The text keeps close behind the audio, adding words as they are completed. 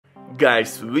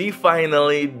Guys, we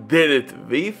finally did it.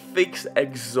 We fixed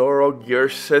Exoro gear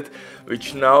set,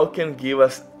 which now can give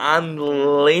us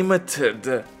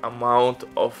unlimited amount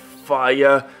of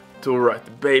fire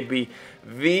turret, baby.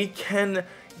 We can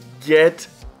get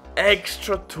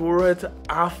extra turret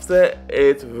after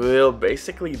it will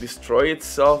basically destroy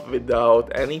itself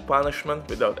without any punishment,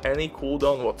 without any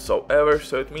cooldown whatsoever.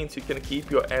 So it means you can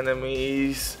keep your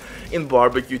enemies in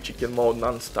barbecue chicken mode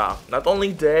non-stop. Not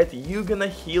only that, you're gonna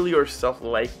heal yourself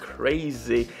like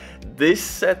crazy. This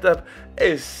setup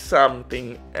is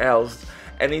something else,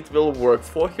 and it will work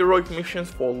for heroic missions,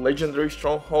 for legendary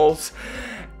strongholds.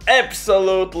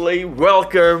 Absolutely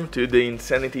welcome to the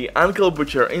Insanity. Uncle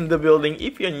Butcher in the building.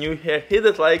 If you're new here, hit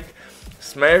that like,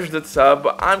 smash that sub.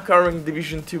 I'm covering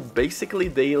Division 2 basically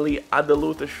daily, other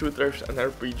looter shooters and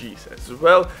RPGs as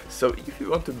well. So if you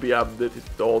want to be updated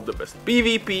to all the best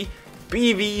PvP,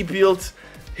 PvE builds,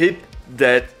 hit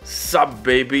that sub,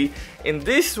 baby. In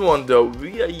this one though,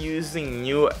 we are using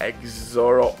new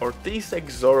Exoro, or this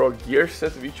Exoro gear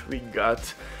set which we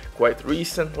got quite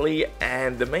recently,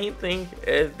 and the main thing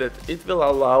is that it will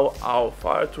allow our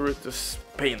fire turret to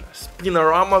spin.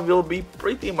 Spinorama will be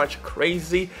pretty much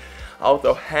crazy, out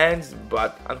of hands,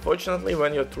 but unfortunately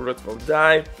when your turret will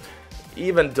die,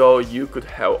 even though you could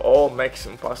have all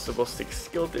maximum possible 6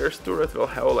 skill tiers, turret will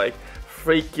have like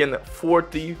freaking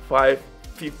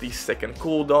 45-50 second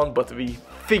cooldown, but we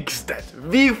fixed that.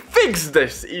 We fixed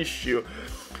this issue.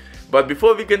 But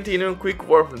before we continue, quick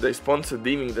word from the sponsor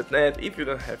Diving.net. If you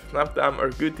don't have enough time or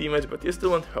good teammates, but you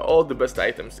still want all the best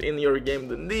items in your game,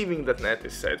 then Diving.net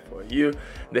is set for you.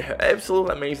 They have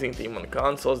absolutely amazing team on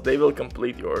consoles. They will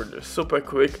complete your order super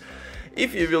quick.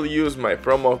 If you will use my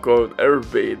promo code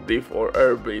RBDIF or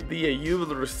RBDA, you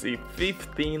will receive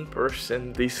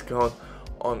 15% discount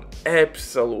on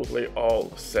absolutely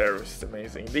all services.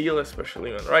 Amazing deal,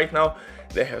 especially when right now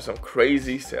they have some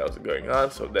crazy sales going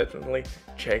on, so definitely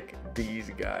check these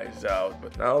guys out.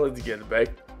 But now let's get back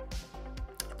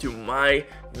to my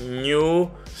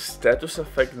new status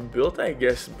effect build, I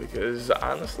guess, because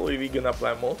honestly we're gonna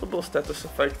apply multiple status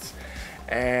effects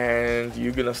and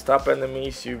you're gonna stop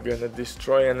enemies, you're gonna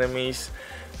destroy enemies,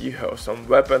 you have some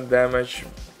weapon damage,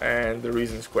 and the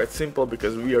reason is quite simple,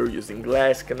 because we are using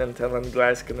glass cannon talent.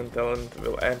 Glass cannon talent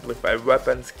will amplify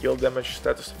weapon, skill damage,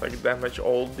 status effect damage,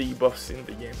 all debuffs in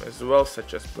the game as well,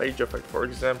 such as plage effect for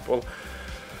example,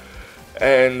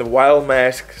 and wild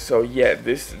mask. So yeah,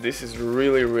 this is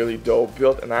really dope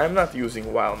build, and I'm not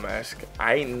using wild mask.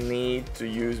 I need to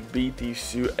use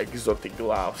BTSU exotic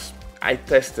gloves. I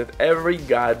tested every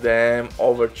goddamn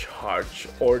overcharge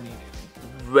or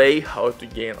way how to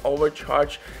gain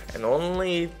overcharge, and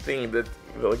only thing that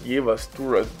will give us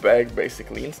turret back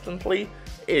basically instantly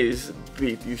is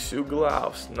BTSU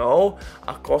gloves. No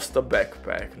Acosta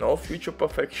backpack, no future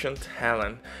perfection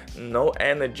talent, no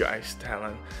energized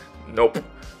talent, nope.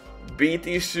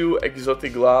 BTSU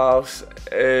exotic gloves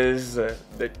is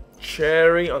the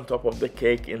cherry on top of the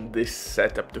cake in this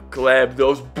setup to clap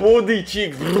those booty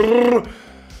cheeks.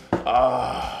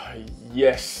 Ah,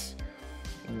 yes,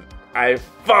 I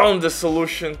found the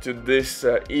solution to this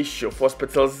issue. For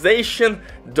specialization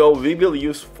though, we will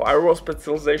use firewall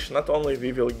specialization. Not only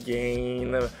we will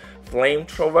gain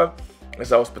flamethrower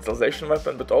as our specialization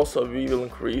weapon, but also we will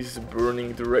increase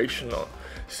burning duration,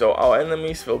 so our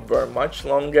enemies will burn much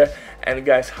longer. And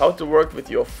guys, how to work with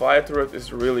your fire turret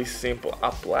is really simple.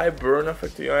 Apply burn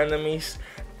effect to your enemies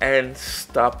and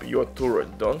stop your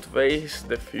turret. Don't waste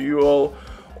the fuel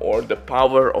or the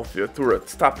power of your turret.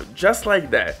 Stop it just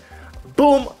like that.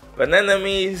 Boom! When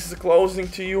enemy is closing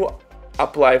to you,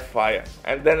 apply fire,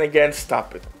 and then again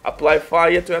stop it. Apply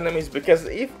fire to enemies, because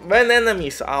when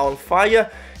enemies are on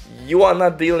fire, you are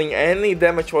not dealing any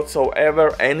damage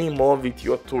whatsoever anymore with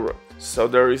your turret. So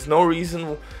there is no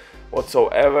reason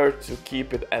whatsoever to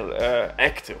keep it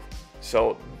active.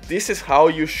 So this is how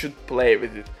you should play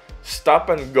with it. Stop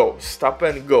and go, stop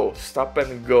and go, stop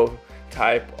and go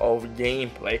type of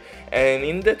gameplay. And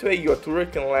in that way your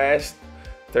turret can last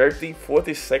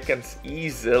 30-40 seconds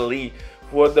easily.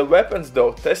 For the weapons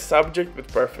though, test subject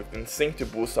with perfect instinct to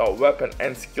boost our weapon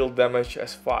and skill damage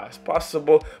as far as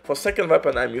possible. For second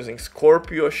weapon I'm using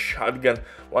Scorpio shotgun,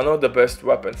 one of the best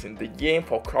weapons in the game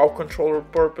for crowd controller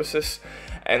purposes,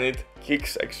 and it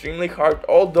kicks extremely hard.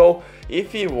 Although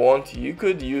if you want, you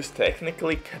could use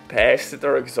technically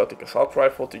capacitor exotic assault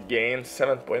rifle to gain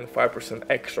 7.5%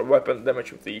 extra weapon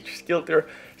damage with each skill tier,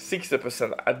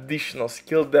 60% additional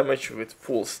skill damage with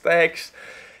full stacks.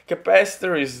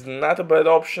 Capacitor is not a bad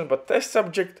option, but test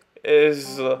subject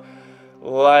is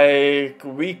like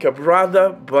weaker brother,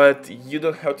 but you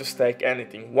don't have to stack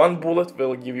anything. One bullet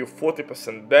will give you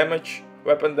 40% damage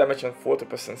weapon damage and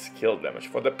 40% skill damage.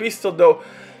 For the pistol though,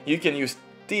 you can use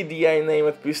TDI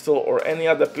named pistol or any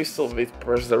other pistol with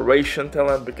preservation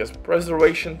talent, because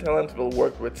preservation talent will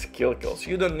work with skill kills.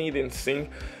 You don't need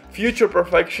instinct. Future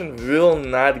perfection will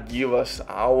not give us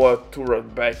our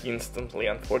turret back instantly,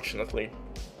 unfortunately.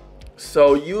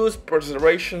 So use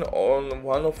preservation on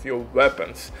one of your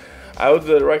weapons. I would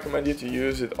recommend you to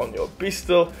use it on your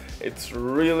pistol. It's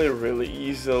really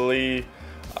easily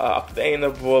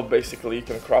obtainable. Basically, you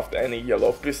can craft any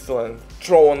yellow pistol and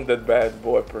throw on that bad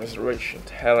boy preservation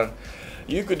talent.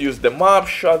 You could use the mob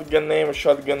shotgun, named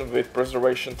shotgun with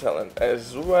preservation talent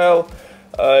as well,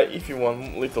 if you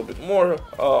want a little bit more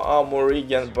armor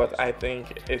regen, but I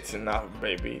think it's enough,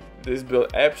 baby. This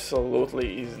build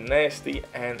absolutely is nasty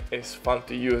and is fun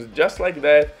to use. Just like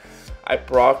that, I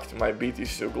procced my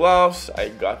BT2 gloves, I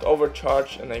got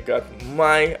overcharged, and I got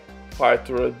my fire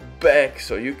turret back,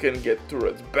 so you can get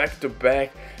turrets back to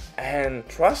back. And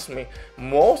trust me,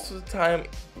 most of the time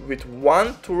with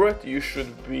one turret you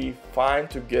should be fine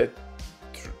to get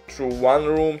through one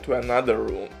room to another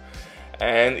room.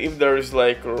 And if there is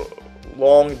like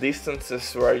long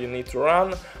distances where you need to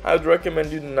run, I would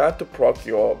recommend you not to proc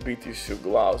your BT2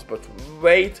 gloves, but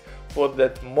wait for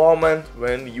that moment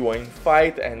when you are in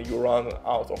fight and you run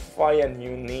out of fire and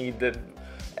you need that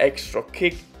extra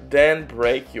kick. Then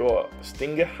break your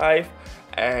Stinger Hive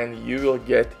and you will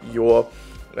get your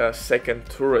second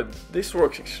turret. This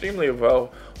works extremely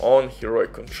well on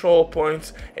heroic control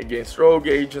points against rogue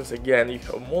agents. Again, you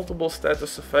have multiple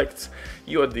status effects,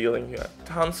 you are dealing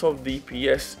tons of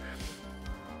DPS.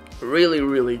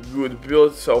 Really good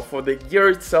build. So for the gear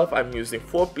itself, I'm using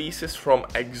 4 pieces from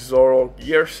Exoro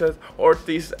gear set,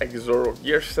 Ortiz Exoro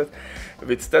gear set,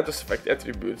 with status effect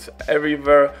attributes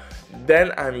everywhere.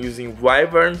 Then I'm using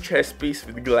Wyvern chest piece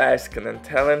with glass cannon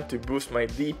talent to boost my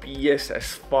DPS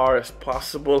as far as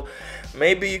possible.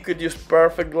 Maybe you could use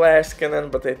perfect glass cannon,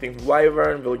 but I think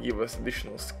Wyvern will give us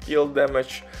additional skill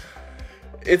damage.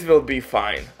 It will be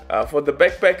fine. For the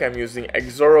backpack, I'm using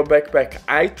Exoro backpack.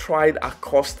 I tried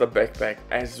Acosta backpack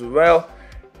as well.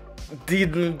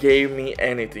 Didn't give me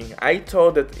anything. I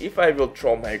thought that if I will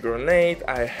throw my grenade,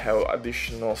 I have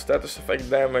additional status effect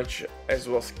damage as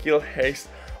well skill haste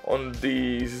on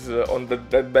these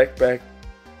that backpack.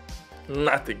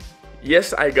 Nothing.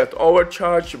 Yes, I got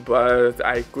overcharged, but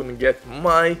I couldn't get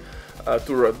my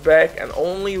turret back. And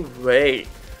only way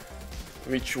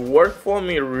which worked for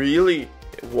me really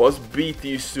was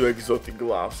BT2 exotic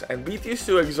gloves, and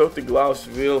BT2 exotic gloves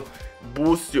will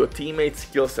boost your teammate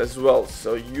skills as well,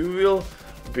 so you will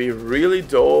be really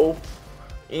dope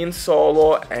in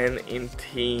solo and in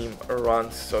team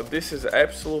runs. So this is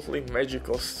absolutely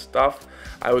magical stuff.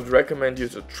 I would recommend you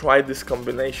to try this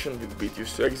combination with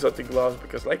BT2 exotic gloves,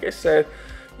 because like I said,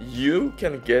 you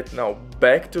can get now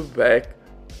back-to-back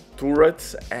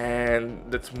turrets, and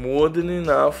that's more than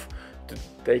enough to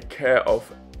take care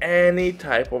of any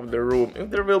type of the room. If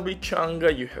there will be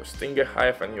Changa, you have Stinger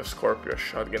Hive and your Scorpio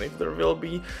shotgun. If there will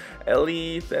be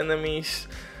elite enemies,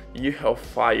 you have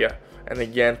fire, and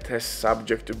again test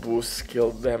subject to boost skill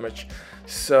damage.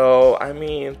 So I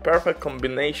mean, perfect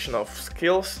combination of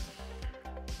skills,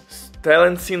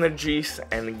 talent synergies,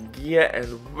 and gear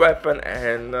and weapon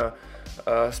and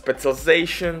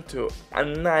specialization to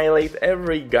annihilate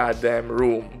every goddamn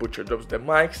room. Butcher drops the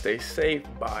mic, stay safe,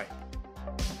 bye.